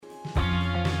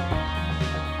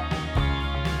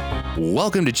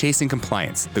Welcome to Chasing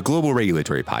Compliance, the global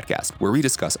regulatory podcast, where we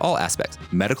discuss all aspects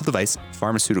of medical device,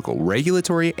 pharmaceutical,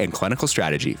 regulatory, and clinical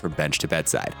strategy from bench to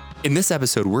bedside. In this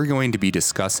episode, we're going to be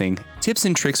discussing tips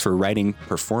and tricks for writing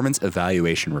performance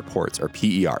evaluation reports, or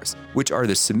PERs, which are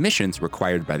the submissions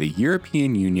required by the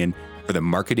European Union for the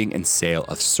marketing and sale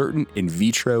of certain in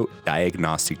vitro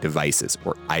diagnostic devices,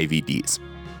 or IVDs.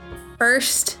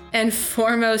 First and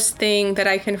foremost thing that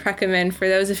I can recommend for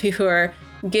those of you who are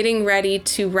getting ready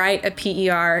to write a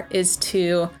PER is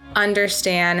to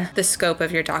understand the scope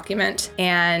of your document.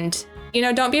 And,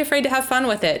 don't be afraid to have fun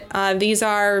with it. These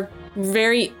are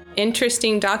very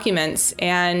interesting documents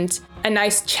and a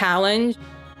nice challenge.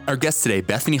 Our guest today,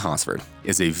 Bethany Hosford,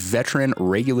 is a veteran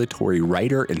regulatory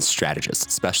writer and strategist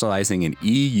specializing in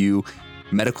EU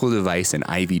medical device and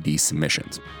IVD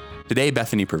submissions. Today,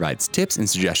 Bethany provides tips and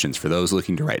suggestions for those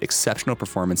looking to write exceptional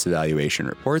performance evaluation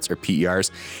reports, or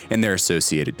PERs, and their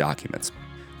associated documents.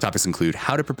 Topics include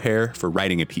how to prepare for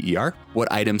writing a PER,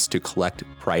 what items to collect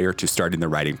prior to starting the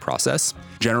writing process,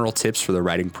 general tips for the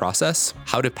writing process,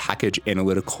 how to package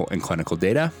analytical and clinical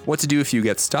data, what to do if you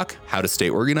get stuck, how to stay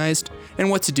organized, and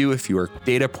what to do if your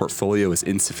data portfolio is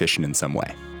insufficient in some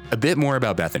way. A bit more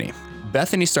about Bethany.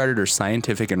 Bethany started her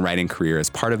scientific and writing career as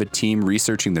part of a team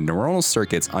researching the neuronal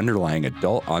circuits underlying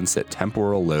adult onset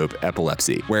temporal lobe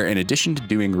epilepsy, where in addition to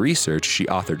doing research, she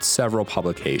authored several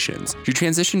publications. She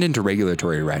transitioned into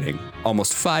regulatory writing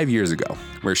almost 5 years ago,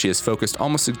 where she has focused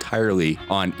almost entirely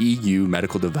on EU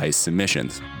medical device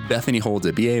submissions. Bethany holds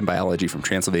a BA in biology from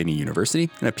Transylvania University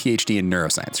and a PhD in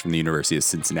neuroscience from the University of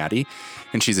Cincinnati,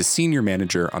 and she's a senior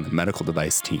manager on the medical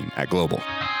device team at Global.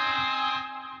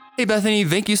 Hey, Bethany,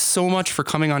 thank you so much for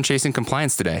coming on Chasing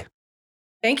Compliance today.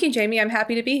 Thank you, Jamie. I'm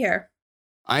happy to be here.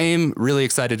 I am really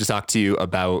excited to talk to you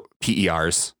about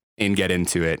PERs and get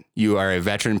into it. You are a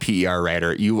veteran PER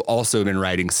writer. You've also been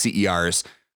writing CERs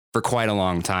for quite a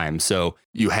long time. So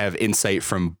you have insight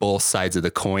from both sides of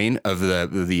the coin, of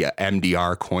the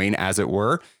MDR coin, as it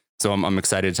were. So I'm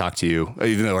excited to talk to you,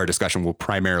 even though our discussion will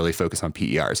primarily focus on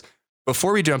PERs.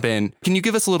 Before we jump in, can you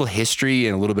give us a little history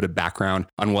and a little bit of background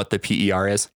on what the PER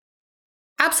is?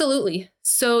 Absolutely.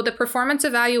 So the Performance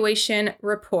Evaluation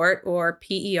Report, or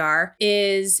PER,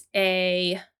 is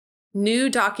a new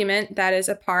document that is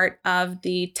a part of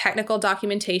the technical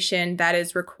documentation that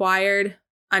is required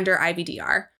under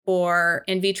IVDR for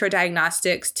in vitro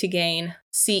diagnostics to gain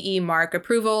CE mark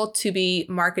approval to be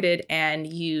marketed and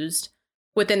used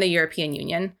within the European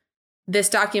Union. This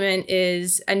document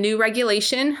is a new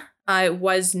regulation. It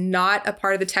was not a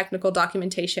part of the technical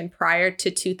documentation prior to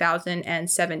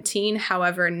 2017.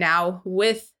 However, now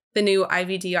with the new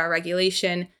IVDR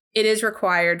regulation, it is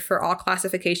required for all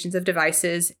classifications of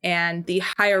devices, and the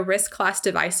higher risk class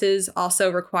devices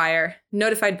also require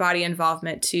notified body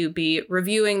involvement to be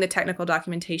reviewing the technical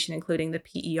documentation, including the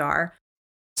PER.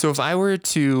 So if I were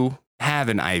to have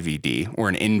an IVD or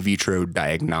an in vitro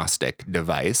diagnostic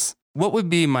device, what would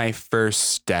be my first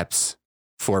steps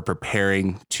for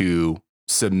preparing to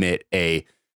submit a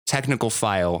technical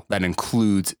file that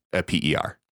includes a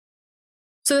PER?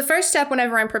 So the first step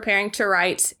whenever I'm preparing to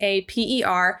write a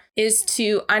PER is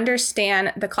to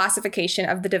understand the classification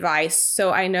of the device,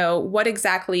 so I know what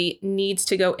exactly needs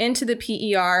to go into the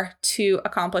PER to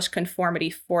accomplish conformity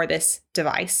for this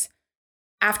device.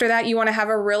 After that, you want to have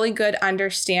a really good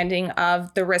understanding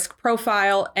of the risk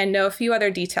profile and know a few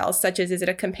other details, such as, is it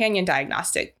a companion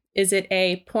diagnostic? Is it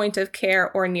a point of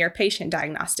care or near patient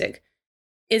diagnostic?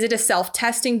 Is it a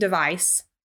self-testing device?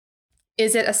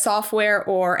 Is it a software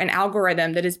or an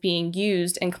algorithm that is being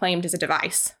used and claimed as a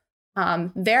device?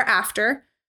 Thereafter,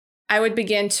 I would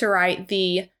begin to write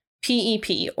the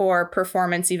PEP, or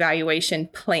Performance Evaluation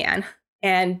Plan.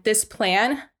 And this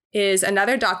plan is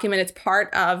another document. It's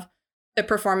part of the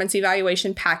performance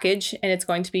evaluation package, and it's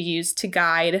going to be used to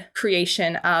guide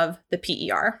creation of the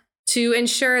PER to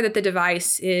ensure that the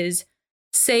device is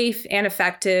safe and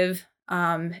effective,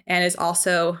 and is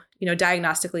also,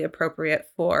 diagnostically appropriate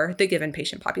for the given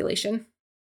patient population.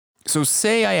 So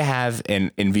say I have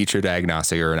an in vitro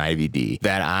diagnostic or an IVD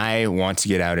that I want to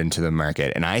get out into the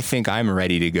market, and I think I'm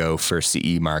ready to go for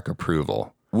CE mark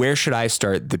approval. Where should I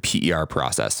start the PER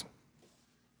process?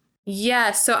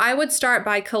 Yeah, so I would start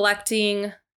by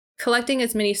collecting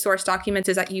as many source documents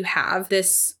as that you have.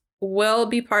 This will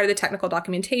be part of the technical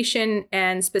documentation,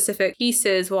 and specific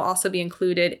pieces will also be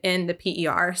included in the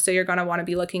PER. So you're going to want to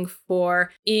be looking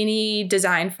for any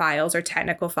design files or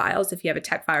technical files if you have a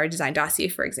tech file or design dossier,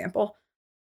 for example.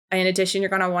 In addition, you're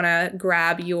going to want to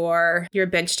grab your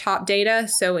benchtop data,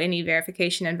 so any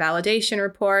verification and validation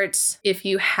reports. If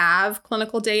you have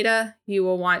clinical data, you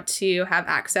will want to have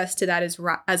access to that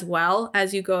as well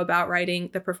as you go about writing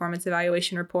the performance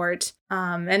evaluation report.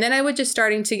 And then I would just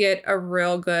starting to get a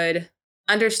real good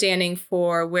understanding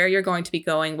for where you're going to be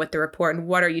going with the report and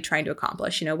what are you trying to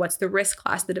accomplish. What's the risk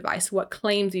class of the device? What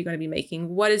claims are you going to be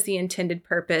making? What is the intended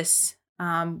purpose?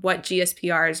 What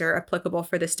GSPRs are applicable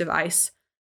for this device?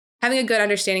 Having a good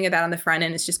understanding of that on the front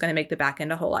end is just going to make the back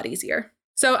end a whole lot easier.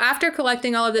 So after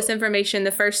collecting all of this information,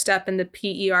 the first step in the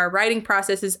PER writing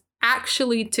process is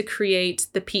actually to create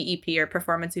the PEP, or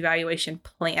performance evaluation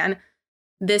plan.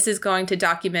 This is going to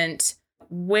document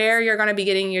where you're going to be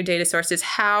getting your data sources,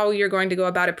 how you're going to go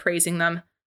about appraising them,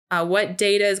 what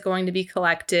data is going to be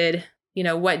collected,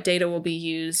 what data will be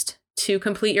used to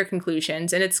complete your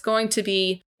conclusions. And it's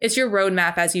your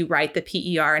roadmap as you write the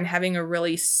PER, and having a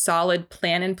really solid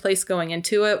plan in place going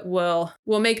into it will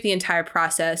make the entire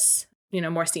process,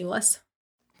 more seamless.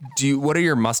 What are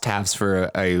your must-haves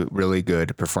for a really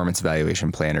good performance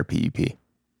evaluation plan, or PEP?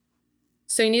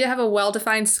 So you need to have a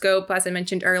well-defined scope, as I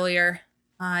mentioned earlier.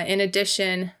 In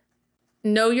addition,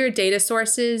 know your data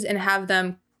sources and have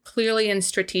them clearly and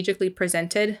strategically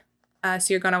presented. So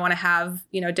you're going to want to have,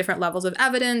 different levels of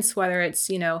evidence, whether it's,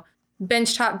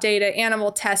 benchtop data,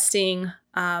 animal testing,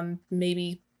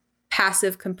 maybe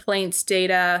passive complaints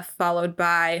data, followed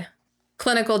by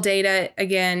clinical data,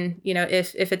 again,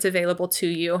 if it's available to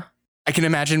you. I can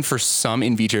imagine for some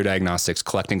in vitro diagnostics,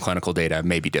 collecting clinical data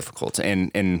may be difficult.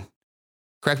 And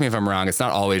correct me if I'm wrong, it's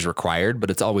not always required,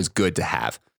 but it's always good to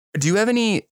have. Do you have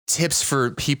any tips for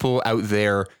people out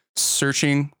there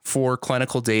searching for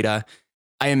clinical data?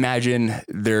 I imagine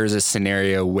there's a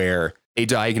scenario where a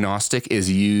diagnostic is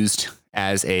used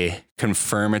as a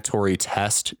confirmatory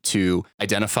test to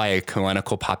identify a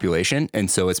clinical population. And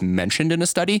so it's mentioned in a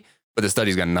study, but the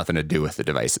study's got nothing to do with the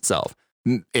device itself.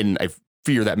 And I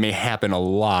fear that may happen a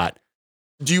lot.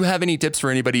 Do you have any tips for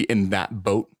anybody in that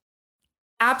boat?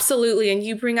 Absolutely. And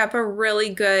you bring up a really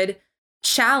good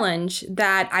challenge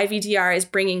that IVDR is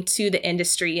bringing to the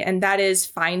industry, and that is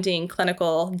finding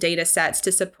clinical data sets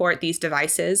to support these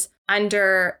devices.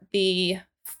 Under the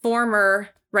former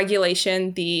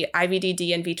regulation, the IVDD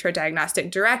in vitro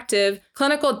diagnostic directive,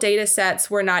 clinical data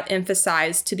sets were not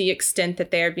emphasized to the extent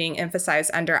that they are being emphasized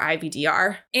under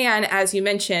IVDR. And as you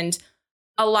mentioned,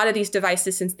 a lot of these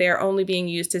devices, since they're only being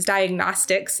used as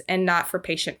diagnostics and not for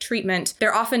patient treatment,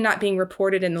 they're often not being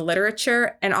reported in the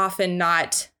literature and often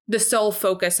not the sole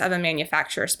focus of a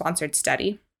manufacturer-sponsored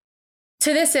study.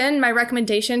 To this end, my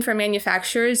recommendation for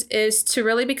manufacturers is to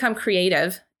really become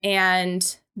creative,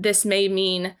 and this may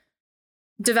mean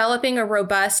developing a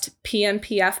robust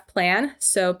PMPF plan,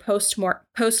 so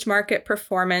post-market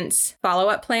performance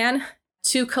follow-up plan,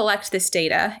 to collect this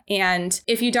data. And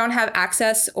if you don't have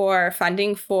access or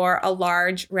funding for a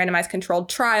large randomized controlled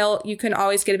trial, you can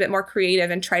always get a bit more creative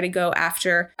and try to go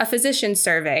after a physician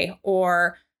survey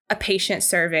or a patient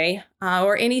survey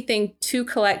or anything to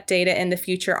collect data in the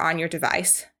future on your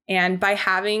device. And by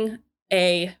having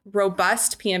a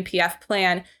robust PMPF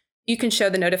plan, you can show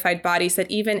the notified bodies that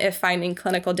even if finding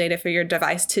clinical data for your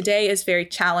device today is very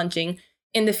challenging,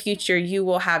 in the future, you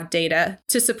will have data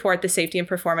to support the safety and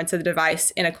performance of the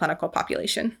device in a clinical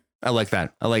population. I like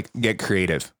that. I like get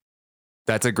creative.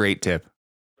 That's a great tip.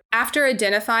 After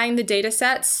identifying the data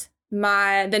sets,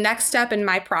 the next step in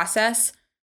my process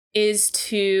is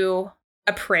to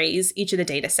appraise each of the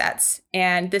data sets.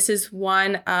 And this is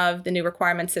one of the new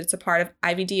requirements that's a part of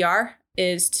IVDR,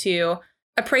 is to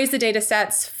appraise the data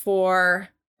sets for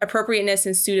appropriateness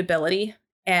and suitability,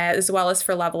 as well as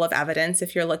for level of evidence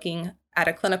if you're looking at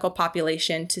a clinical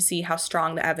population to see how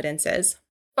strong the evidence is.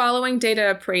 Following data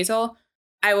appraisal,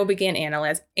 I will begin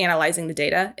analyzing the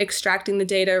data, extracting the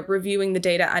data, reviewing the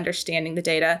data, understanding the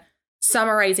data,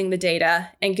 summarizing the data,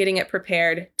 and getting it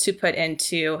prepared to put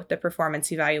into the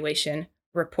performance evaluation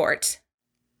report.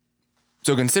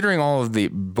 So considering all of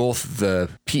both the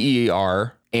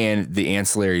PER and the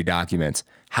ancillary documents,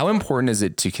 how important is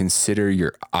it to consider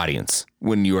your audience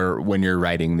when you're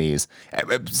writing these?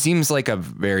 It seems like a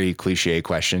very cliche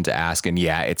question to ask, and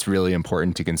yeah, it's really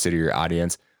important to consider your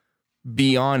audience.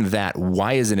 Beyond that,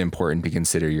 why is it important to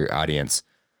consider your audience?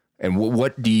 And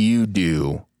what do you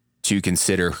do to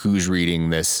consider who's reading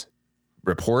this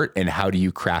report, and how do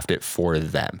you craft it for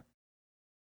them?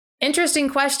 Interesting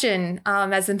question.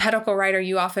 As a medical writer,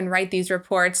 you often write these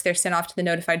reports. They're sent off to the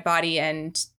notified body,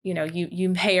 and you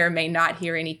may or may not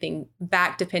hear anything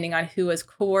back depending on who is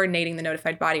coordinating the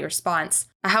notified body response.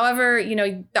 However,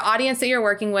 the audience that you're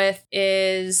working with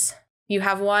is, you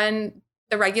have one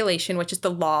the regulation, which is the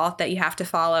law that you have to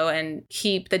follow and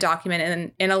keep the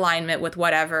document in alignment with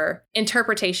whatever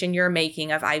interpretation you're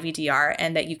making of IVDR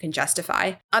and that you can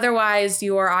justify. Otherwise,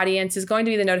 your audience is going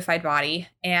to be the notified body,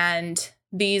 and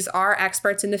these are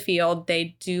experts in the field.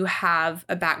 They do have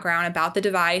a background about the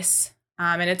device,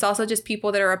 and it's also just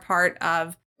people that are a part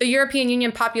of the European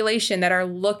Union population that are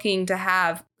looking to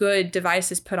have good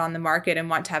devices put on the market and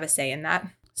want to have a say in that.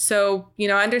 So,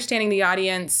 understanding the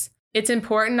audience, it's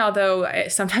important, although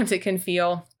sometimes it can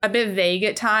feel a bit vague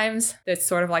at times. It's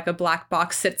sort of like a black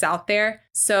box sits out there.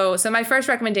 So my first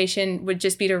recommendation would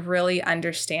just be to really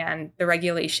understand the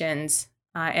regulations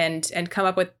and come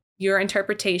up with your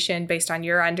interpretation based on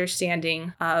your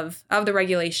understanding of the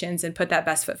regulations and put that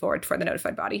best foot forward for the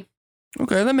notified body.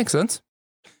 Okay, that makes sense.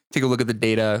 Take a look at the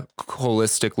data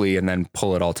holistically and then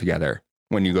pull it all together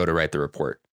when you go to write the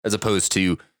report, as opposed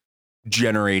to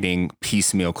generating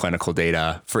piecemeal clinical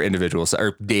data for individuals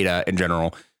or data in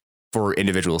general for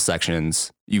individual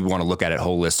sections. You want to look at it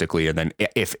holistically, and then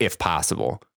if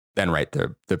possible, then write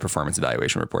the performance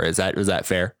evaluation report. Is that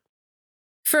fair?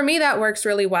 For me, that works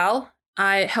really well.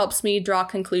 It helps me draw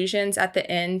conclusions at the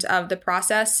end of the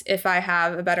process if I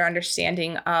have a better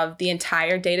understanding of the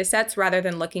entire data sets rather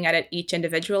than looking at it each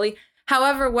individually.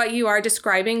 However, what you are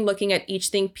describing, looking at each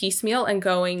thing piecemeal and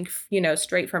going,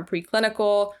 straight from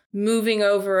preclinical, moving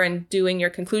over and doing your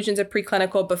conclusions of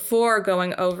preclinical before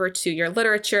going over to your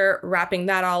literature, wrapping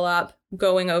that all up,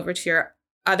 going over to your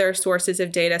other sources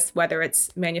of data, whether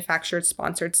it's manufactured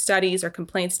sponsored studies or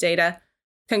complaints data,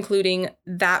 concluding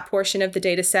that portion of the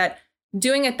data set.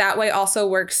 Doing it that way also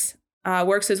works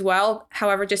as well.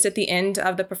 However, just at the end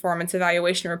of the performance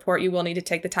evaluation report, you will need to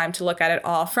take the time to look at it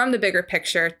all from the bigger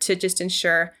picture to just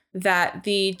ensure that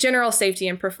the general safety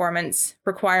and performance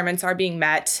requirements are being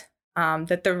met,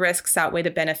 that the risks outweigh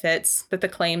the benefits, that the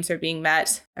claims are being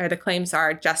met or the claims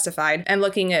are justified, and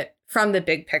looking at from the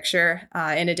big picture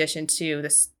in addition to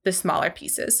the smaller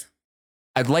pieces.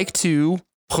 I'd like to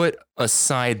put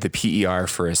aside the PER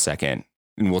for a second,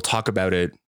 and we'll talk about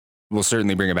it. We'll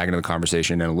certainly bring it back into the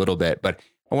conversation in a little bit, but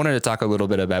I wanted to talk a little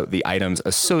bit about the items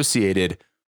associated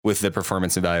with the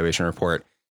performance evaluation report,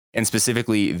 and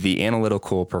specifically the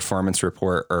analytical performance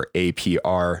report, or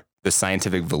APR, the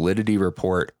scientific validity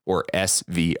report, or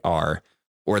SVR,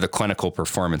 or the clinical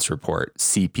performance report,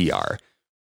 CPR.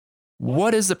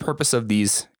 What is the purpose of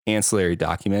these ancillary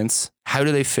documents? How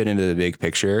do they fit into the big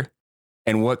picture?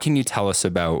 And what can you tell us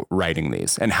about writing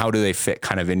these, and how do they fit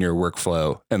kind of in your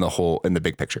workflow in the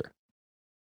big picture?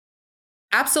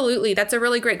 Absolutely. That's a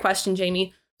really great question,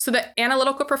 Jamie. So the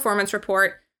analytical performance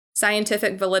report,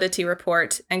 scientific validity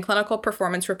report, and clinical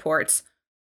performance reports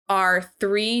are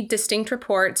three distinct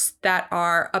reports that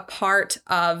are a part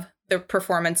of the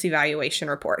performance evaluation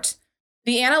report.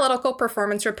 The analytical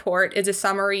performance report is a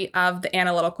summary of the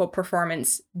analytical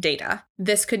performance data.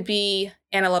 This could be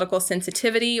analytical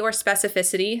sensitivity or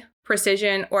specificity,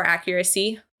 precision or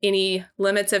accuracy, any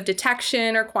limits of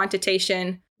detection or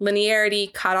quantitation,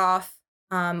 linearity, cutoff,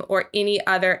 or any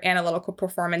other analytical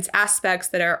performance aspects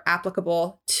that are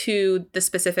applicable to the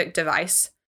specific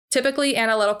device. Typically,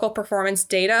 analytical performance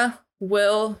data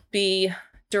will be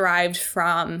derived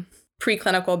from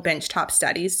preclinical benchtop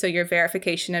studies, so your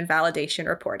verification and validation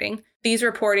reporting. These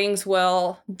reportings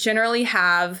will generally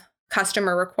have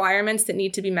customer requirements that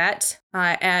need to be met,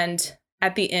 and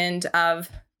at the end of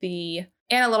the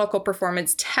analytical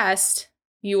performance test,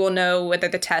 you will know whether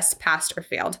the test passed or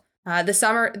failed. The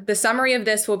summary of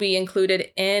this will be included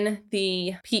in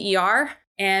the PER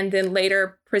and then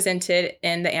later presented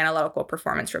in the analytical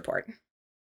performance report.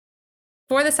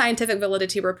 For the scientific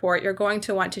validity report, you're going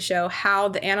to want to show how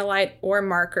the analyte or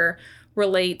marker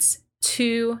relates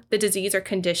to the disease or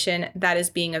condition that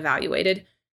is being evaluated.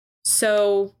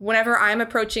 So whenever I'm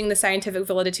approaching the scientific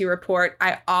validity report,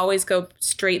 I always go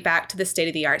straight back to the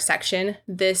state-of-the-art section.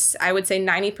 This, I would say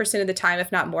 90% of the time,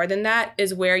 if not more than that,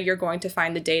 is where you're going to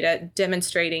find the data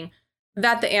demonstrating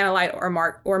that the analyte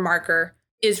or marker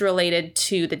is related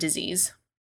to the disease.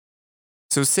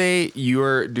 So say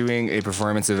you're doing a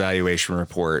performance evaluation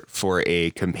report for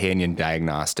a companion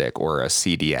diagnostic or a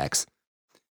CDX.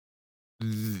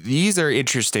 These are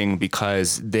interesting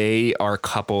because they are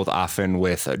coupled often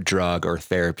with a drug or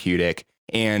therapeutic,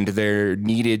 and they're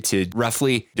needed to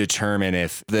roughly determine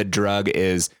if the drug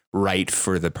is right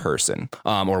for the person,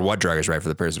 or what drug is right for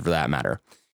the person for that matter.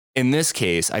 In this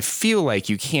case, I feel like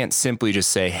you can't simply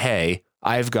just say, hey,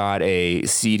 I've got a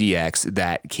CDX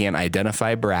that can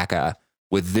identify BRCA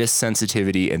with this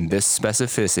sensitivity and this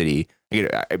specificity,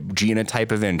 a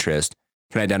genotype of interest,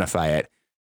 can identify it.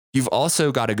 You've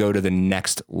also got to go to the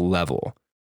next level.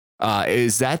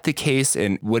 Is that the case?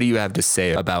 And what do you have to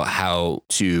say about how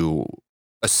to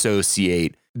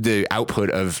associate the output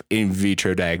of in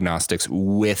vitro diagnostics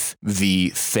with the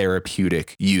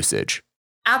therapeutic usage?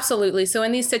 Absolutely. So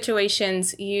in these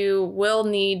situations, you will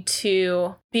need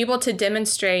to be able to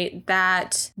demonstrate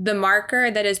that the marker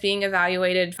that is being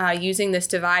evaluated using this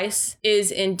device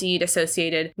is indeed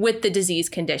associated with the disease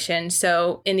condition.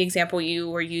 So in the example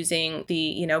you were using,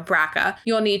 the BRCA,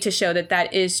 you'll need to show that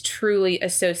that is truly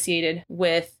associated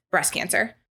with breast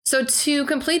cancer. So to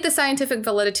complete the scientific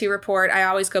validity report, I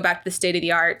always go back to the state of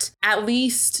the art. At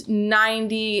least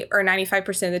 90 or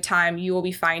 95% of the time, you will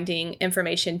be finding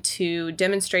information to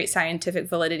demonstrate scientific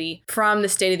validity from the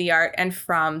state of the art and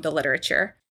from the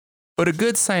literature. But a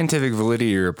good scientific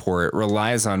validity report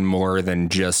relies on more than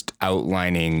just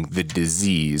outlining the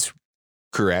disease,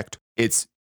 correct? It's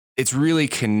really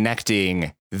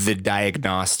connecting the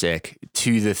diagnostic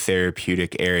to the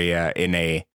therapeutic area in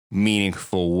a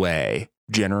meaningful way.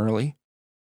 Generally?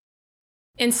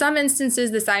 In some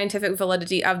instances, the scientific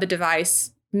validity of the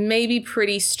device may be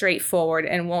pretty straightforward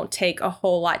and won't take a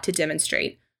whole lot to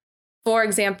demonstrate. For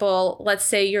example, let's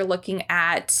say you're looking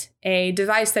at a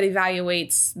device that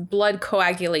evaluates blood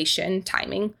coagulation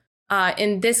timing.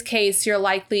 In this case, you're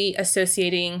likely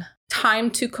associating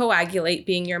time to coagulate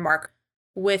being your mark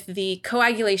with the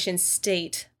coagulation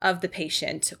state of the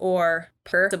patient, or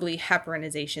possibly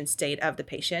heparinization state of the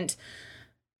patient.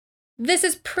 This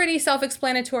is pretty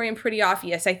self-explanatory and pretty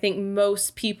obvious. I think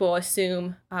most people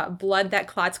assume blood that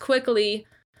clots quickly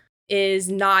is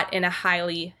not in a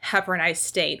highly heparinized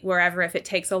state, wherever if it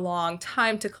takes a long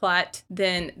time to clot,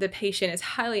 then the patient is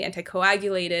highly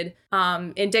anticoagulated,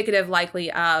 indicative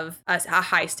likely of a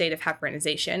high state of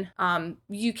heparinization.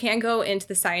 You can go into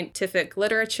the scientific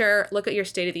literature, look at your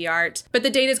state of the art, but the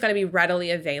data is going to be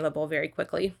readily available very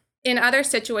quickly. In other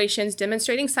situations,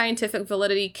 demonstrating scientific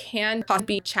validity can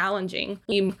be challenging.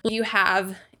 You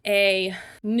have a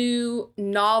new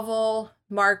novel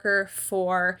marker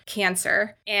for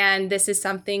cancer, and this is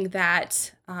something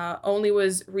that only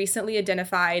was recently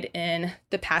identified in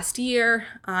the past year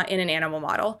in an animal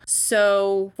model.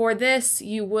 So for this,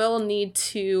 you will need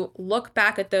to look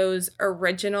back at those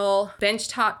original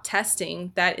benchtop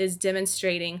testing that is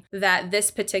demonstrating that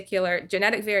this particular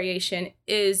genetic variation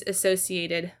is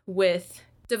associated with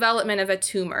development of a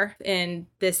tumor in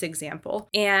this example.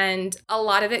 And a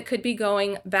lot of it could be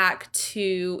going back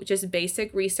to just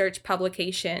basic research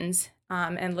publications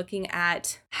and looking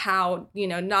at how,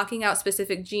 knocking out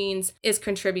specific genes is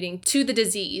contributing to the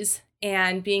disease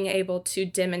and being able to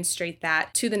demonstrate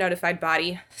that to the notified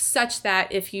body, such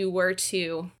that if you were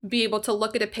to be able to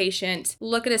look at a patient,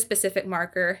 look at a specific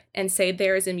marker and say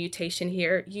there is a mutation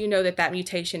here, you know that that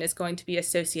mutation is going to be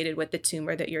associated with the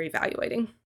tumor that you're evaluating.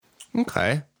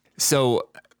 Okay. So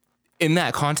in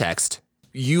that context,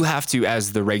 you have to,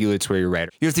 as the regulatory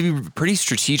writer, you have to be pretty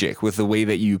strategic with the way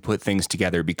that you put things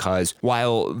together, because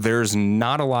while there's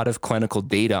not a lot of clinical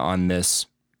data on this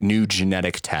new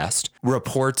genetic test,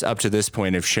 reports up to this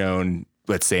point have shown,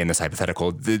 let's say in this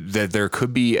hypothetical, that there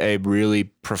could be a really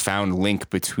profound link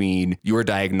between your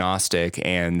diagnostic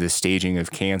and the staging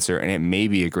of cancer, and it may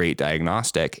be a great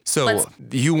diagnostic. So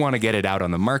you want to get it out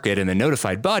on the market, and the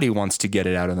notified body wants to get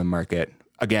it out on the market.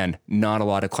 Again, not a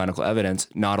lot of clinical evidence,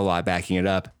 not a lot backing it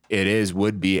up. It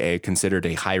would be considered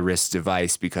a high risk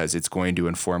device because it's going to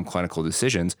inform clinical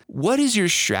decisions. What is your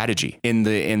strategy in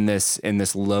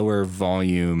this lower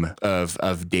volume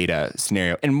of data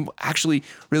scenario? And actually,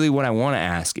 really what I want to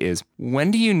ask is, when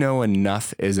do you know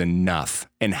enough is enough,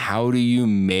 and how do you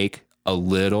make a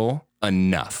little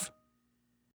enough?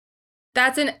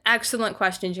 That's an excellent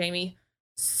question, Jamie.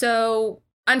 So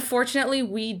unfortunately,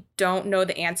 we don't know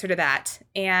the answer to that.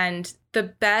 And the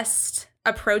best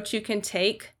approach you can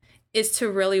take is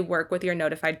to really work with your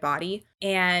notified body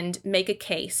and make a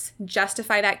case,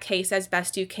 justify that case as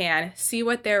best you can, see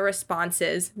what their response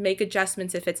is, make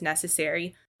adjustments if it's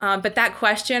necessary. But that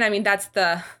question, that's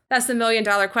the $1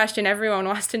 million question everyone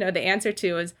wants to know the answer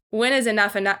to, is when is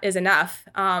enough is enough.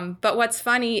 But what's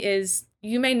funny is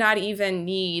you may not even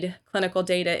need clinical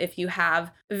data if you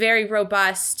have very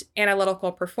robust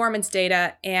analytical performance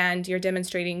data and you're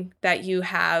demonstrating that you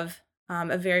have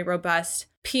a very robust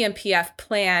PMPF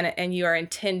plan and you are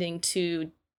intending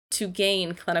to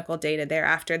gain clinical data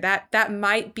thereafter. That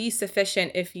might be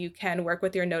sufficient if you can work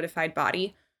with your notified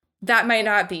body. That might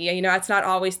not be, that's not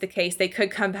always the case. They could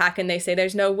come back and they say,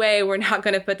 there's no way, we're not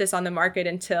going to put this on the market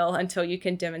until you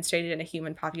can demonstrate it in a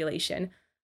human population.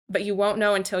 But you won't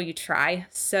know until you try.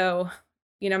 So,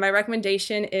 my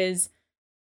recommendation is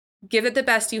give it the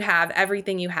best you have,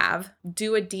 everything you have,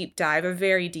 do a deep dive, a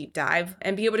very deep dive,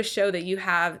 and be able to show that you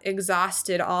have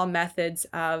exhausted all methods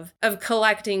of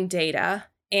collecting data,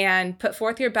 and put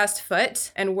forth your best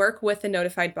foot and work with the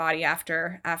notified body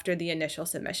after the initial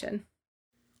submission.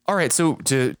 All right. So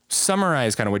to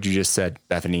summarize kind of what you just said,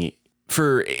 Bethany,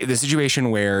 for the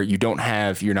situation where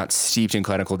you're not steeped in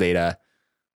clinical data,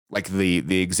 like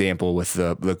the example with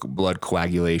the blood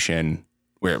coagulation,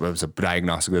 where it was a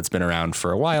diagnostic that's been around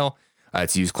for a while.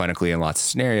 It's used clinically in lots of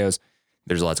scenarios.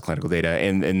 There's lots of clinical data.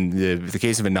 And in the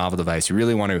case of a novel device, you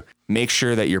really want to make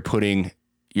sure that you're putting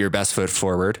your best foot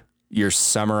forward. You're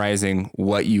summarizing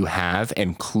what you have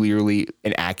and clearly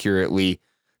and accurately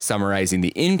summarizing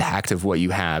the impact of what you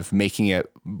have,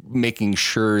 making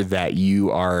sure that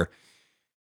you are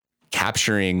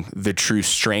capturing the true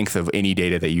strength of any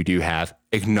data that you do have,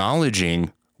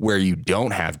 acknowledging where you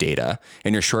don't have data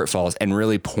and your shortfalls, and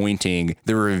really pointing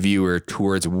the reviewer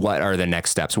towards what are the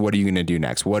next steps. What are you going to do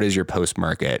next? What is your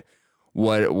post-market?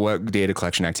 What data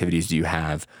collection activities do you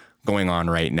have going on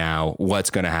right now? What's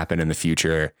going to happen in the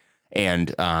future?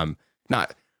 And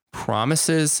not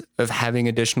promises of having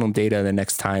additional data the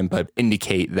next time, but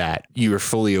indicate that you are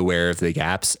fully aware of the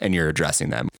gaps and you're addressing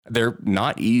them. They're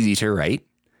not easy to write.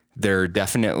 They're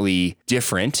definitely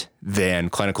different than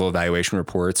clinical evaluation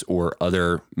reports or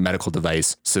other medical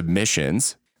device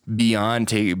submissions. Beyond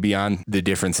the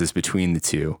differences between the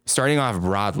two, starting off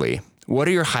broadly, what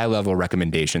are your high-level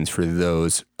recommendations for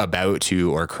those about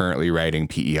to or currently writing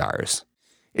PERs?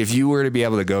 If you were to be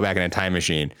able to go back in a time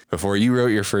machine before you wrote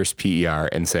your first PER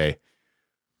and say,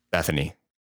 Bethany,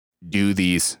 do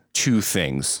these two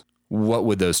things, what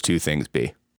would those two things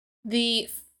be? The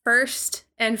first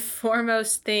and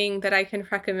foremost thing that I can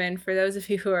recommend for those of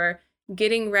you who are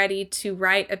getting ready to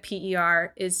write a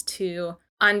PER is to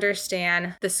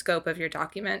understand the scope of your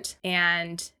document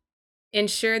and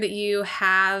ensure that you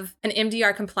have an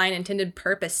MDR compliant intended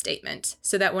purpose statement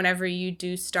so that whenever you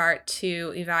do start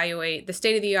to evaluate the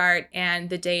state of the art and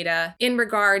the data in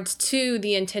regards to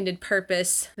the intended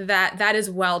purpose, that is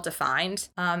well defined.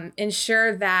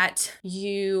 Ensure that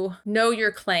you know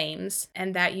your claims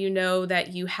and that you know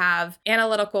that you have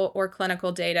analytical or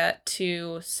clinical data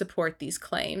to support these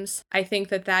claims. I think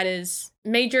that is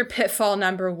major pitfall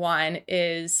number one,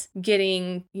 is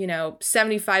getting,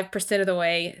 75% of the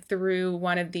way through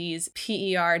one of these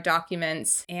PER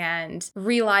documents and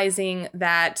realizing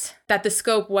that the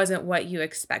scope wasn't what you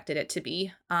expected it to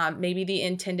be. Maybe the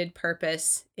intended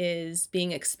purpose is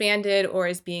being expanded or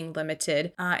is being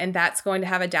limited. And that's going to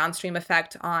have a downstream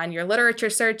effect on your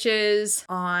literature searches,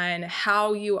 on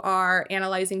how you are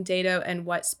analyzing data and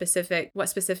what specific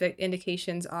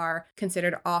indications are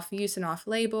considered off use and off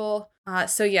label.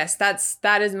 So yes,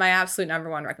 that is my absolute number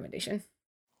one recommendation.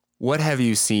 What have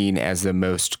you seen as the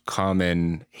most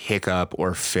common hiccup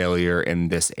or failure in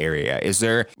this area? Is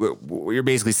there, what you're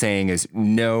basically saying is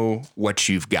know what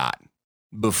you've got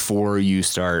before you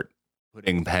start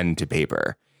putting pen to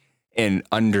paper and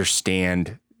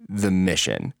understand the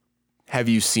mission. Have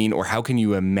you seen, or how can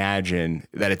you imagine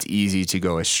that it's easy to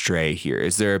go astray here?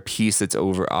 Is there a piece that's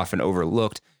often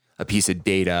overlooked, a piece of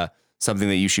data, something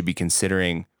that you should be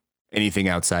considering? Anything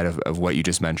outside of what you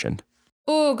just mentioned?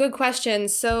 Oh, good question.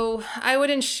 So I would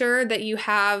ensure that you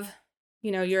have,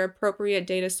 your appropriate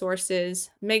data sources.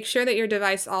 Make sure that your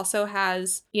device also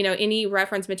has, any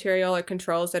reference material or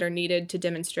controls that are needed to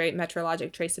demonstrate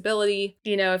metrologic traceability.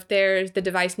 If the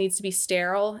device needs to be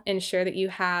sterile, ensure that you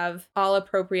have all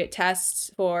appropriate tests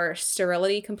for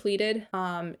sterility completed.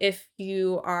 If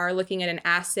you are looking at an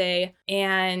assay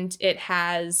and it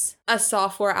has a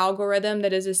software algorithm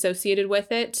that is associated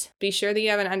with it, be sure that you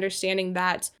have an understanding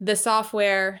that the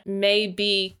software may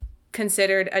be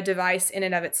considered a device in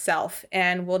and of itself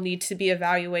and will need to be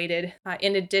evaluated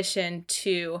in addition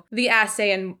to the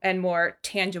assay and more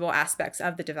tangible aspects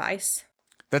of the device.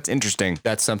 That's interesting.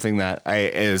 That's something that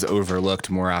is overlooked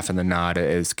more often than not,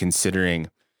 is considering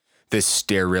this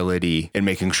sterility and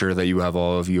making sure that you have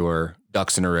all of your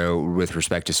ducks in a row with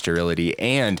respect to sterility.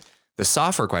 And the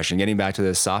software question, getting back to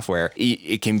the software,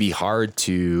 it can be hard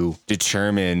to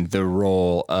determine the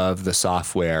role of the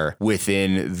software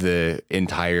within the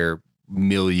entire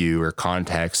milieu or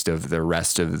context of the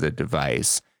rest of the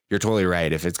device. You're totally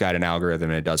right. If it's got an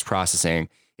algorithm and it does processing,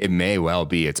 it may well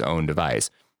be its own device.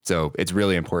 So it's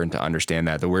really important to understand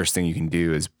that. The worst thing you can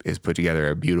do is put together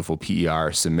a beautiful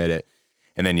PER, submit it,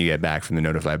 and then you get back from the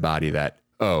notified body that,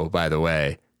 oh, by the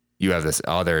way, you have this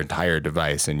other entire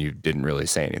device and you didn't really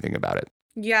say anything about it.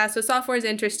 Yeah, so software is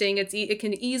interesting. It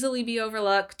can easily be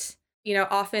overlooked.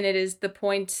 Often it's the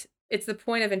point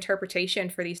of interpretation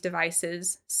for these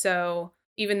devices. So,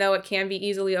 even though it can be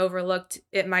easily overlooked,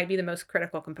 it might be the most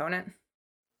critical component.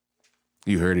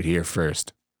 You heard it here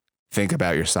first. Think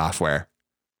about your software.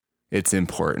 It's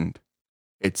important.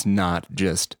 It's not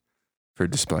just for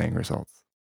displaying results.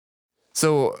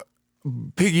 So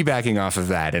piggybacking off of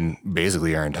that and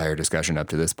basically our entire discussion up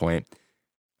to this point,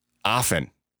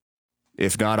 often,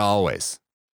 if not always,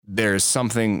 there's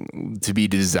something to be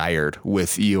desired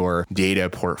with your data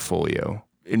portfolio.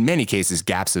 In many cases,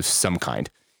 gaps of some kind.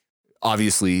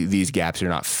 Obviously, these gaps are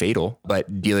not fatal,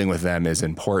 but dealing with them is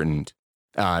important.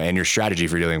 And your strategy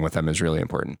for dealing with them is really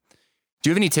important. Do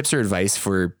you have any tips or advice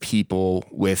for people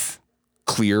with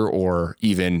clear or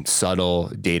even subtle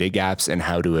data gaps and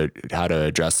how to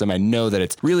address them? I know that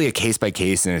it's really a case by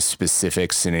case in a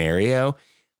specific scenario,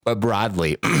 but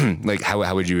broadly, like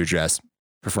how would you address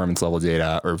performance level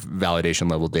data or validation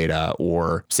level data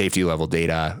or safety level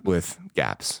data with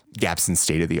gaps in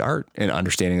state of the art and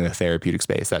understanding the therapeutic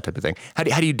space, that type of thing? How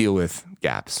do you deal with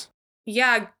gaps?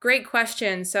 Yeah, great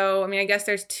question. So, I guess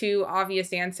there's two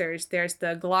obvious answers. There's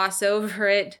the gloss over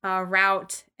it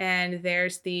route, and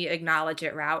there's the acknowledge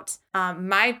it route.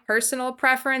 My personal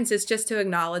preference is just to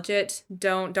acknowledge it.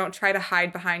 Don't try to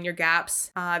hide behind your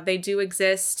gaps. They do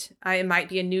exist. It might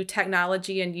be a new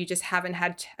technology and you just haven't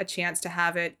had a chance to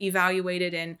have it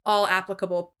evaluated in all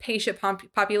applicable patient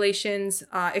populations.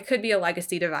 It could be a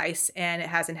legacy device and it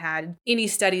hasn't had any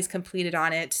studies completed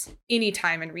on it any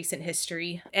time in recent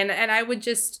history. And I would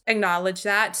just acknowledge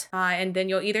that. And then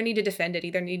you'll either need to defend it,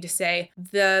 either need to say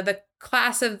the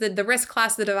class of the risk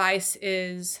class of the device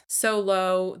is so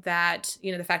low that,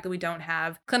 the fact that we don't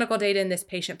have clinical data in this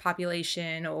patient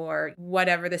population or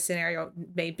whatever the scenario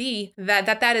may be,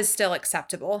 that is still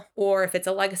acceptable. Or if it's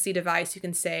a legacy device, you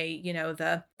can say,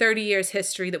 the 30 years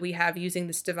history that we have using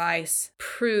this device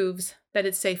proves that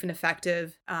it's safe and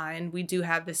effective, and we do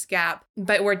have this gap,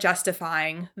 but we're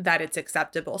justifying that it's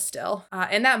acceptable still.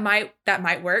 And that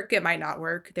might work. It might not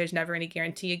work. There's never any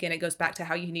guarantee. Again, it goes back to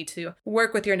how you need to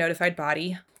work with your notified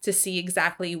body to see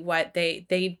exactly what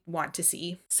they want to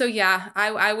see. So yeah,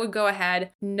 I would go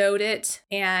ahead, note it,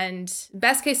 and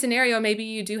best case scenario, maybe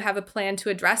you do have a plan to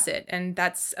address it. And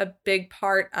that's a big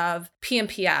part of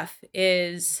PMPF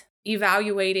is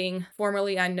evaluating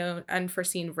formerly unknown,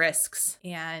 unforeseen risks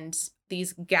and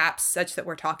these gaps such that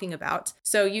we're talking about.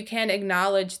 So you can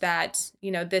acknowledge that,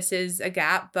 this is a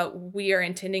gap, but we are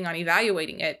intending on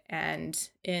evaluating it. And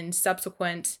in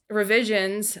subsequent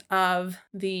revisions of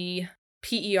the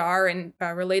PER and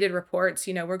related reports,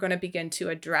 we're going to begin to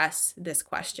address this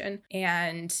question.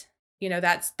 And,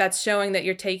 that's showing that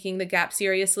you're taking the gap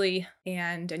seriously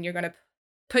and you're going to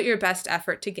put your best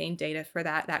effort to gain data for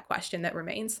that question that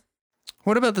remains.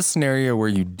 What about the scenario where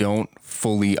you don't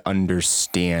fully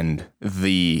understand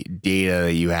the data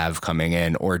that you have coming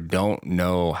in or don't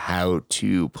know how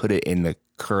to put it in the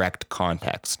correct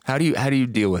context? How do you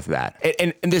deal with that?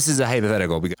 And this is a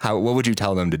hypothetical, because what would you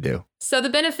tell them to do? So the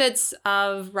benefits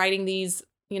of writing these,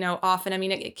 often,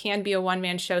 it can be a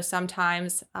one-man show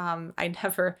sometimes. I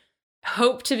never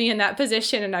hope to be in that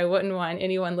position, and I wouldn't want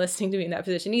anyone listening to be in that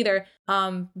position either.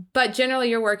 But generally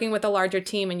you're working with a larger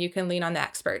team and you can lean on the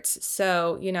experts.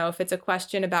 So, if it's a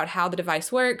question about how the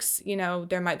device works,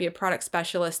 there might be a product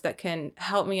specialist that can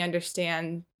help me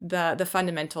understand the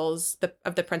fundamentals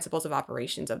of the principles of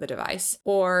operations of the device.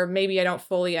 Or maybe I don't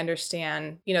fully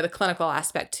understand, the clinical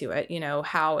aspect to it.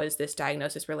 How is this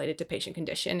diagnosis related to patient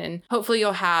condition? And hopefully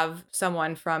you'll have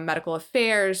someone from medical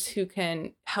affairs who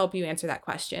can help you answer that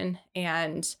question.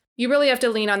 And you really have to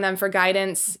lean on them for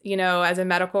guidance. As a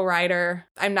medical writer,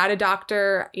 I'm not a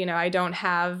doctor. I don't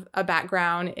have a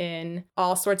background in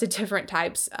all sorts of different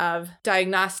types of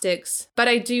diagnostics, but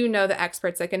I do know the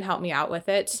experts that can help me out with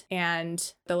it.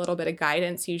 And the little bit of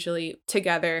guidance, usually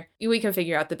together, we can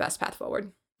figure out the best path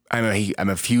forward. I'm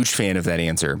a huge fan of that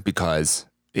answer because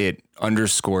it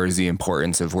underscores the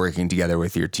importance of working together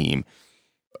with your team.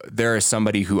 There is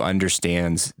somebody who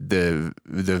understands the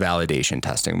validation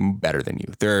testing better than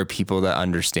you. There are people that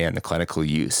understand the clinical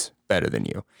use better than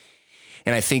you.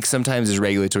 And I think sometimes as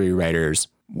regulatory writers,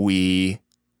 we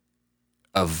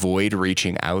avoid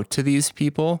reaching out to these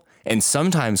people. And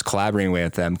sometimes collaborating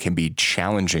with them can be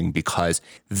challenging because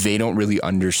they don't really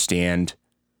understand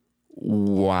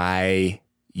why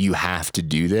you have to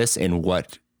do this and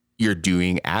what you're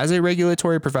doing as a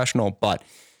regulatory professional. But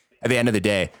at the end of the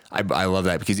day, I love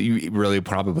that because you really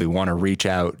probably want to reach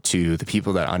out to the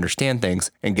people that understand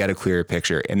things and get a clearer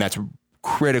picture. And that's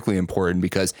critically important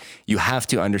because you have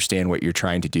to understand what you're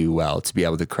trying to do well to be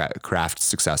able to craft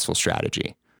successful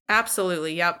strategy.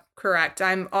 Absolutely. Yep. Correct.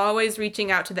 I'm always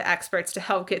reaching out to the experts to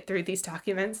help get through these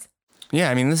documents.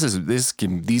 Yeah. These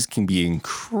can be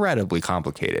incredibly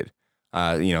complicated.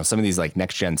 Some of these like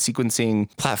next gen sequencing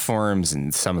platforms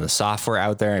and some of the software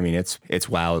out there. I mean, it's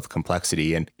wild with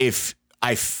complexity. And if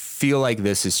I feel like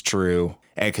this is true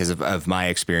because of my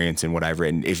experience and what I've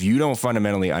written, if you don't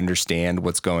fundamentally understand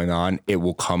what's going on, it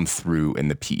will come through in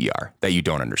the PER that you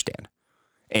don't understand.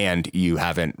 And you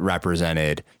haven't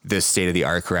represented the state of the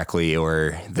art correctly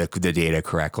or the data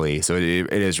correctly. So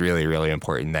it is really, really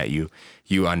important that you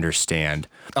understand.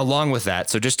 Along with that,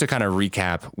 so just to kind of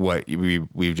recap what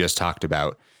we've just talked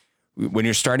about, when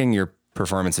you're starting your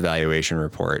performance evaluation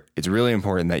report, it's really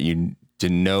important that you to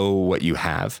know what you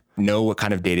have, know what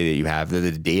kind of data that you have, that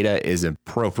the data is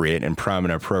appropriate and from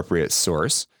an appropriate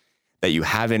source, that you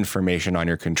have information on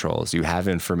your controls, you have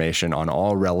information on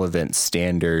all relevant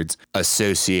standards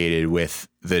associated with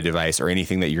the device or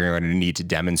anything that you're going to need to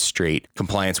demonstrate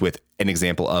compliance with, an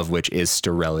example of which is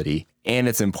sterility. And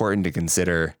it's important to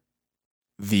consider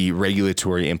the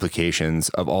regulatory implications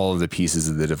of all of the pieces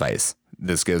of the device.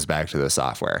 This goes back to the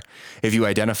software. If you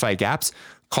identify gaps,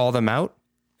 call them out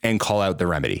and call out the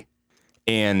remedy.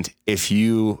 And if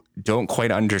you don't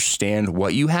quite understand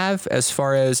what you have as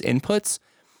far as inputs,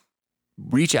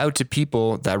 reach out to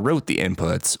people that wrote the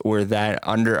inputs or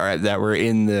that were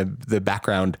in the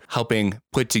background helping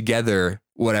put together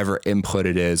whatever input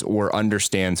it is or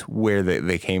understands where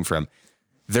they came from.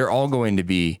 They're all going to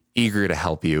be eager to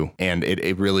help you. And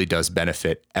it really does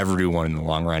benefit everyone in the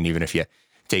long run. Even if you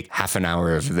take half an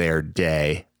hour of their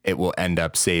day, it will end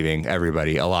up saving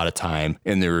everybody a lot of time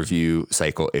in the review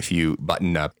cycle if you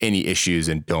button up any issues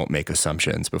and don't make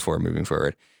assumptions before moving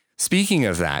forward. Speaking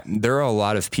of that, there are a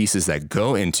lot of pieces that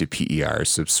go into PERs,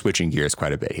 so switching gears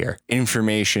quite a bit here.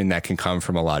 Information that can come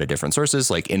from a lot of different sources,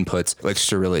 like inputs, like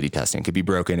sterility testing, could be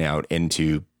broken out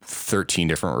into 13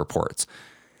 different reports.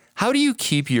 How do you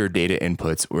keep your data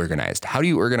inputs organized? How do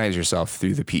you organize yourself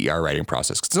through the PER writing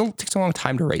process? Because it takes a long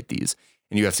time to write these,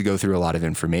 and you have to go through a lot of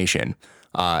information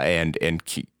and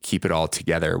keep it all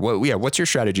together. What's your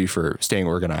strategy for staying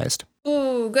organized?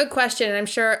 Ooh, good question. I'm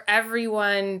sure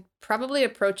everyone probably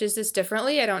approaches this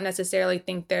differently. I don't necessarily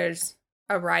think there's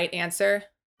a right answer.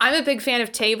 I'm a big fan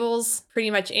of tables. Pretty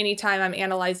much anytime I'm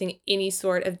analyzing any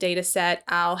sort of data set,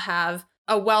 I'll have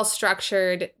a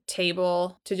well-structured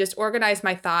table to just organize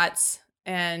my thoughts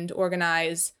and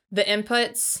organize the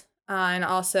inputs and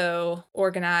also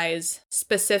organize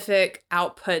specific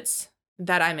outputs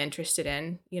that I'm interested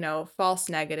in, false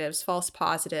negatives, false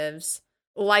positives,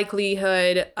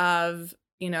 likelihood of,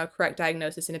 correct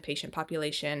diagnosis in a patient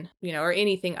population, or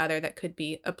anything other that could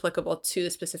be applicable to the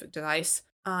specific device.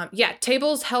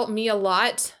 Tables help me a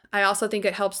lot. I also think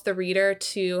it helps the reader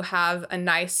to have a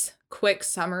nice, quick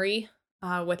summary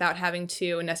without having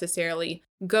to necessarily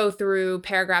go through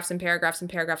paragraphs and paragraphs and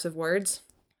paragraphs of words.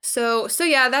 So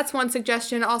yeah, that's one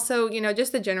suggestion. Also,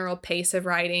 just the general pace of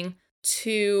writing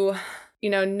to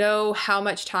know how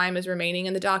much time is remaining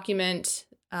in the document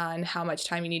and how much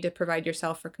time you need to provide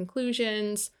yourself for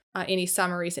conclusions, any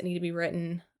summaries that need to be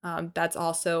written. That's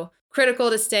also critical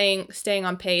to staying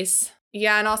on pace.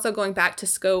 Yeah, and also going back to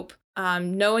scope,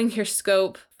 knowing your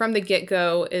scope from the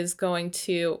get-go is going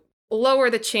to lower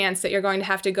the chance that you're going to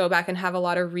have to go back and have a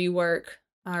lot of rework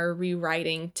or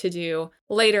rewriting to do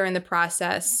later in the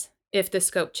process if the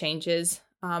scope changes.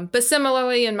 But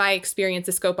similarly, in my experience,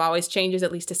 the scope always changes,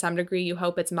 at least to some degree. You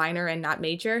hope it's minor and not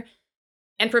major.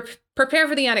 And prepare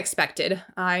for the unexpected.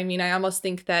 I mean, I almost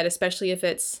think that especially if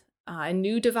it's a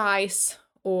new device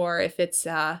or if it's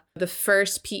the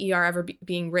first PER ever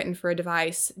being written for a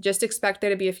device, just expect there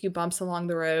to be a few bumps along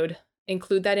the road.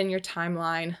 Include that in your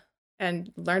timeline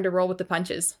and learn to roll with the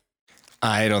punches.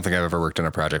 I don't think I've ever worked on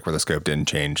a project where the scope didn't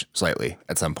change slightly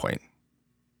at some point.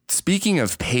 Speaking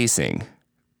of pacing,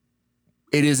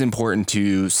 it is important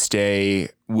to stay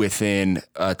within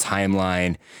a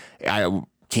timeline. I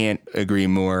can't agree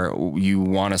more. You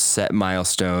want to set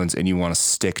milestones and you want to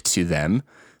stick to them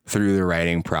through the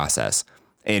writing process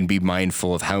and be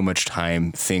mindful of how much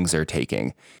time things are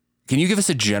taking. Can you give us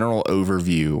a general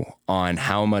overview on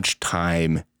how much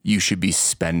time you should be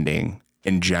spending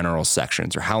in general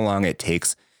sections, or how long it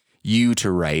takes you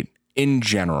to write in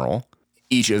general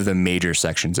each of the major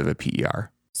sections of a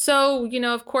PER? So,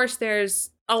 of course,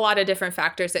 there's a lot of different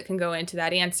factors that can go into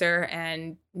that answer,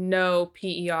 and no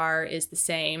PER is the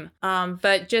same.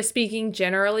 But just speaking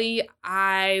generally,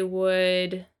 I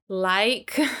would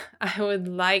like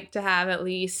to have at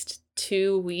least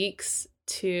 2 weeks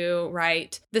to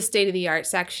write the state-of-the-art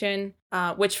section,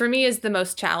 which for me is the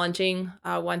most challenging.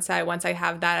 Once I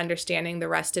have that understanding, the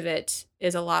rest of it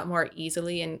is a lot more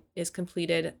easily and is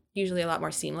completed usually a lot more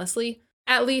seamlessly.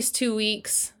 At least 2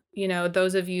 weeks.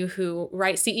 Those of you who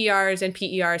write CERs and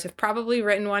PERs have probably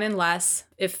written one in less.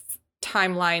 If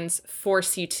timelines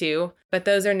force you to, but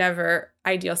those are never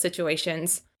ideal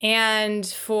situations. And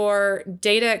for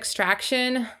data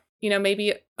extraction,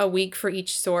 maybe a week for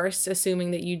each source,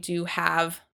 assuming that you do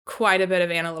have quite a bit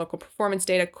of analytical performance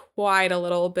data, quite a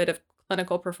little bit of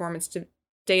clinical performance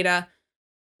data,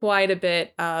 quite a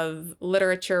bit of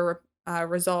literature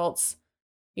results,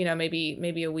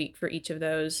 maybe a week for each of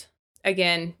those.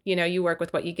 Again, you work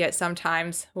with what you get.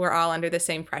 Sometimes we're all under the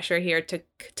same pressure here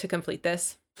to complete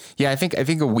this. Yeah, I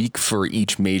think a week for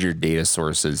each major data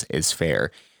source is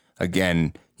fair.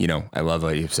 Again, I love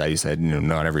what you said,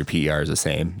 not every PER is the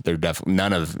same. They're definitely,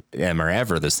 none of them are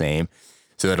ever the same.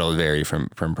 So that'll vary from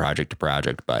project to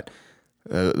project, but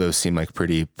those seem like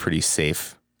pretty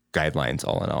safe guidelines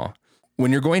all in all.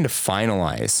 When you're going to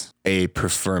finalize a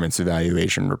performance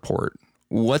evaluation report,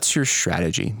 what's your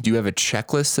strategy? Do you have a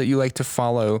checklist that you like to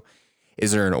follow?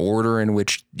 Is there an order in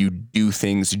which you do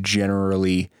things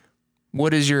generally?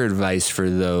 What is your advice for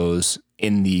those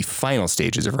in the final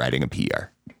stages of writing a PR?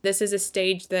 This is a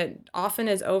stage that often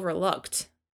is overlooked.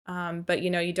 But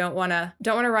you don't want to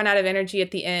run out of energy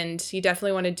at the end. You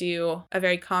definitely want to do a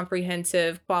very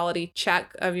comprehensive quality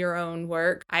check of your own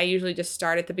work. I usually just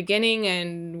start at the beginning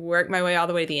and work my way all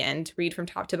the way to the end, read from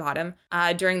top to bottom.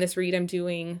 During this read, I'm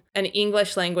doing an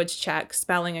English language check,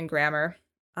 spelling and grammar.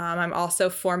 I'm also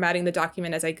formatting the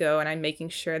document as I go, and I'm making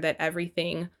sure that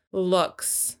everything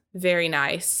looks very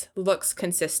nice, looks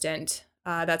consistent.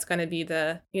 That's going to be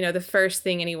the first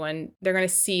thing they're going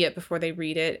to see it before they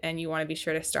read it. And you want to be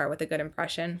sure to start with a good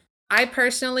impression. I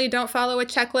personally don't follow a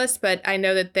checklist, but I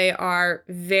know that they are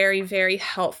very, very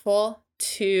helpful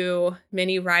to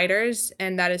many writers.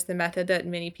 And that is the method that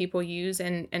many people use.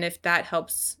 And if that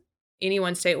helps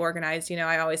anyone stay organized,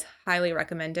 I always highly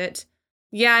recommend it.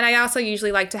 Yeah. And I also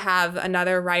usually like to have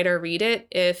another writer read it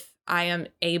if I am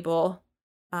able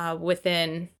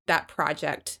within that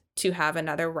project to have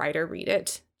another writer read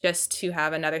it, just to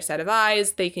have another set of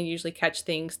eyes. They can usually catch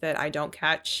things that I don't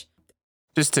catch.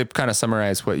 Just to kind of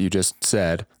summarize what you just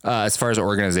said, as far as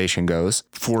organization goes,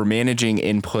 for managing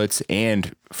inputs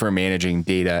and for managing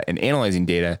data and analyzing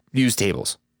data, use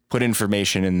tables. Put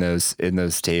information in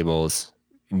those tables,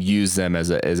 and use them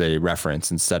as a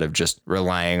reference instead of just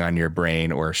relying on your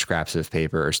brain or scraps of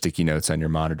paper or sticky notes on your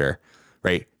monitor,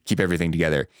 right? Keep everything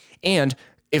together. And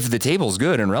if the table's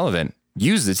good and relevant,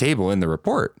 use the table in the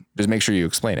report. Just make sure you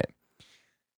explain it.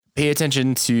 Pay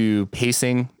attention to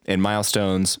pacing and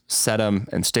milestones, set them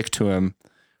and stick to them.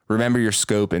 Remember your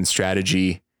scope and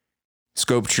strategy.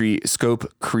 Scope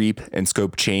creep and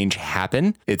scope change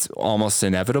happen. It's almost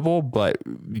inevitable, but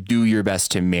do your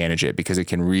best to manage it because it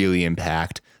can really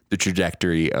impact the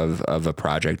trajectory of a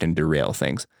project and derail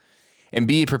things. And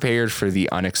be prepared for the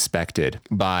unexpected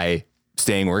by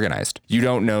staying organized. You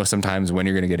don't know sometimes when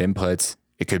you're going to get inputs.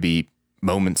 It could be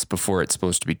moments before it's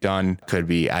supposed to be done, could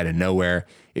be out of nowhere.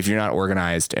 If you're not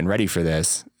organized and ready for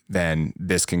this, then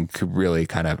this could really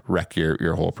kind of wreck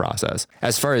your whole process.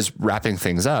 As far as wrapping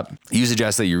things up, you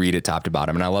suggest that you read it top to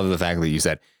bottom. And I love the fact that you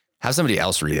said, have somebody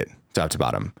else read it top to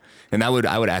bottom. And I would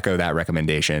echo that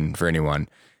recommendation for anyone.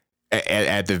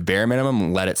 At the bare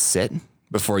minimum, let it sit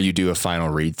before you do a final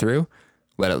read through.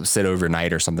 Let it sit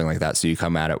overnight or something like that so you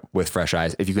come at it with fresh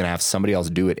eyes. If you can have somebody else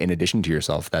do it in addition to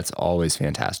yourself, that's always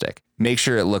fantastic. Make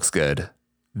sure it looks good.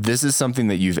 This is something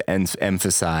that you've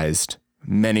emphasized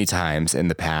many times in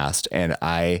the past, and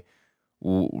I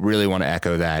really want to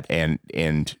echo that.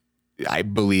 And I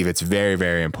believe it's very,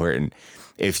 very important.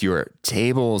 If your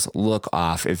tables look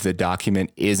off, if the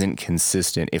document isn't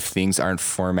consistent, if things aren't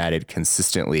formatted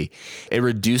consistently, it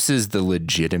reduces the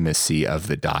legitimacy of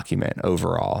the document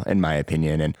overall, in my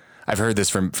opinion. And I've heard this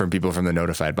from people from the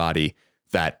notified body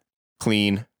that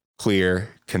clean, clear,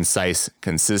 concise,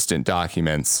 consistent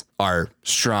documents are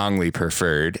strongly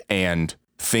preferred. And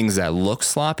things that look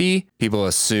sloppy, people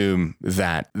assume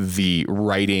that the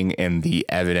writing and the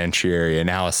evidentiary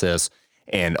analysis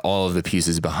and all of the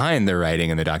pieces behind the writing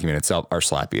and the document itself are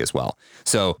sloppy as well.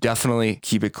 So definitely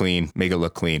keep it clean, make it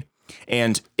look clean.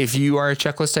 And if you are a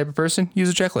checklist type of person, use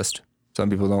a checklist. Some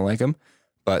people don't like them,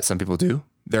 but some people do.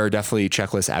 There are definitely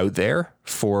checklists out there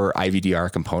for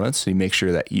IVDR components. So you make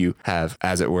sure that you have,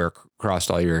 as it were,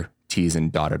 crossed all your T's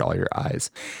and dotted all your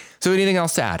I's. So anything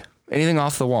else to add? Anything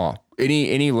off the wall?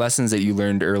 Any lessons that you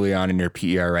learned early on in your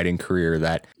PER writing career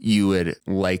that you would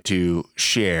like to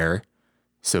share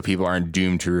so people aren't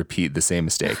doomed to repeat the same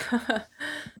mistake?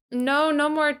 No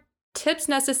more tips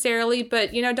necessarily,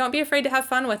 but don't be afraid to have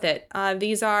fun with it.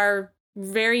 These are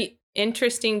very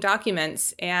interesting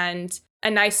documents and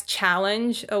a nice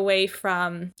challenge away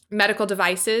from medical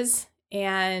devices,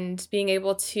 and being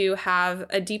able to have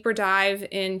a deeper dive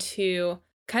into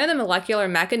kind of the molecular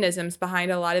mechanisms behind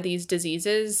a lot of these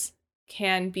diseases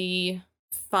can be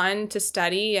fun to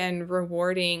study and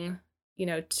rewarding,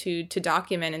 to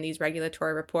document in these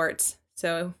regulatory reports.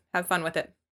 So have fun with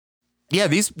it. Yeah,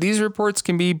 these reports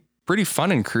can be pretty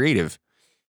fun and creative.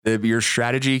 Your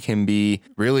strategy can be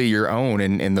really your own,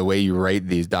 and in the way you write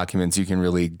these documents, you can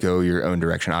really go your own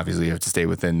direction. Obviously, you have to stay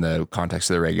within the context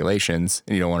of the regulations,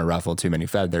 and you don't want to ruffle too many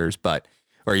feathers,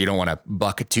 or you don't want to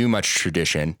buck too much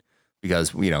tradition,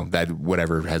 because that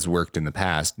whatever has worked in the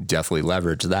past, definitely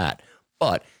leverage that.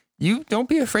 But you don't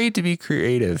be afraid to be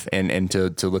creative and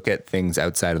to look at things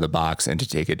outside of the box and to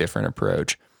take a different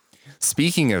approach.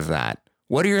 Speaking of that,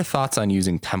 what are your thoughts on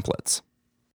using templates?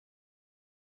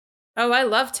 Oh, I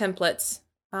love templates.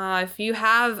 If you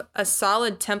have a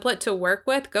solid template to work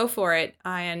with, go for it.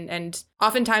 And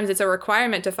oftentimes it's a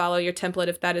requirement to follow your template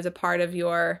if that is a part of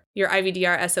your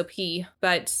IVDR SOP.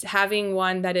 But having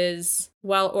one that is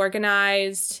well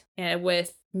organized and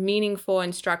with meaningful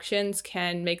instructions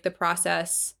can make the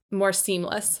process more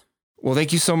seamless. Well,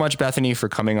 thank you so much, Bethany, for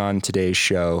coming on today's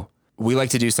show. We like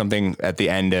to do something at the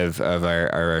end of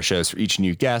our shows for each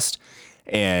new guest,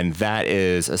 and that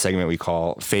is a segment we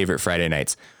call Favorite Friday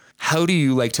Nights. How do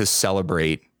you like to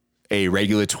celebrate a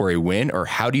regulatory win, or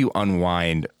how do you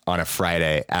unwind on a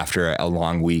Friday after a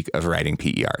long week of writing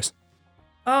PERs?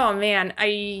 Oh, man.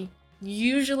 I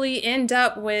usually end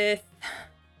up with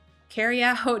carry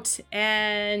out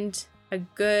and a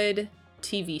good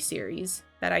TV series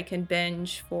that I can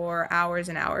binge for hours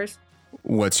and hours.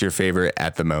 What's your favorite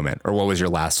at the moment, or what was your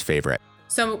last favorite?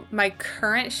 So my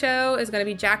current show is going to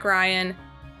be Jack Ryan.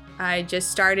 I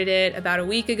just started it about a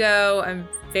week ago. I'm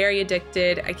very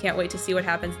addicted. I can't wait to see what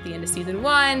happens at the end of season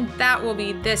 1. That will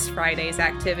be this Friday's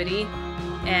activity.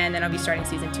 And then I'll be starting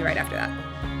season 2 right after that.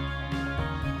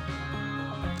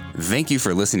 Thank you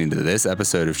for listening to this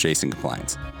episode of Chasing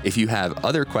Compliance. If you have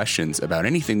other questions about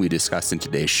anything we discussed in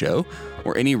today's show,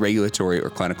 or any regulatory or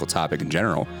clinical topic in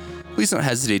general, please don't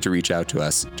hesitate to reach out to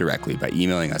us directly by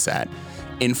emailing us at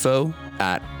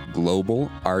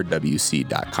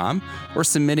info@globalrwc.com or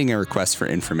submitting a request for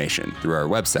information through our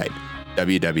website,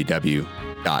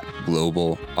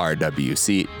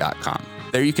 www.globalrwc.com.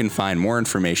 There you can find more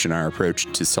information on our approach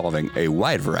to solving a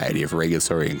wide variety of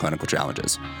regulatory and clinical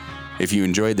challenges. If you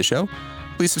enjoyed the show,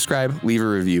 please subscribe, leave a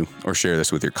review, or share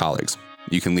this with your colleagues.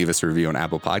 You can leave us a review on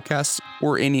Apple Podcasts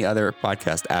or any other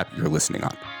podcast app you're listening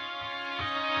on.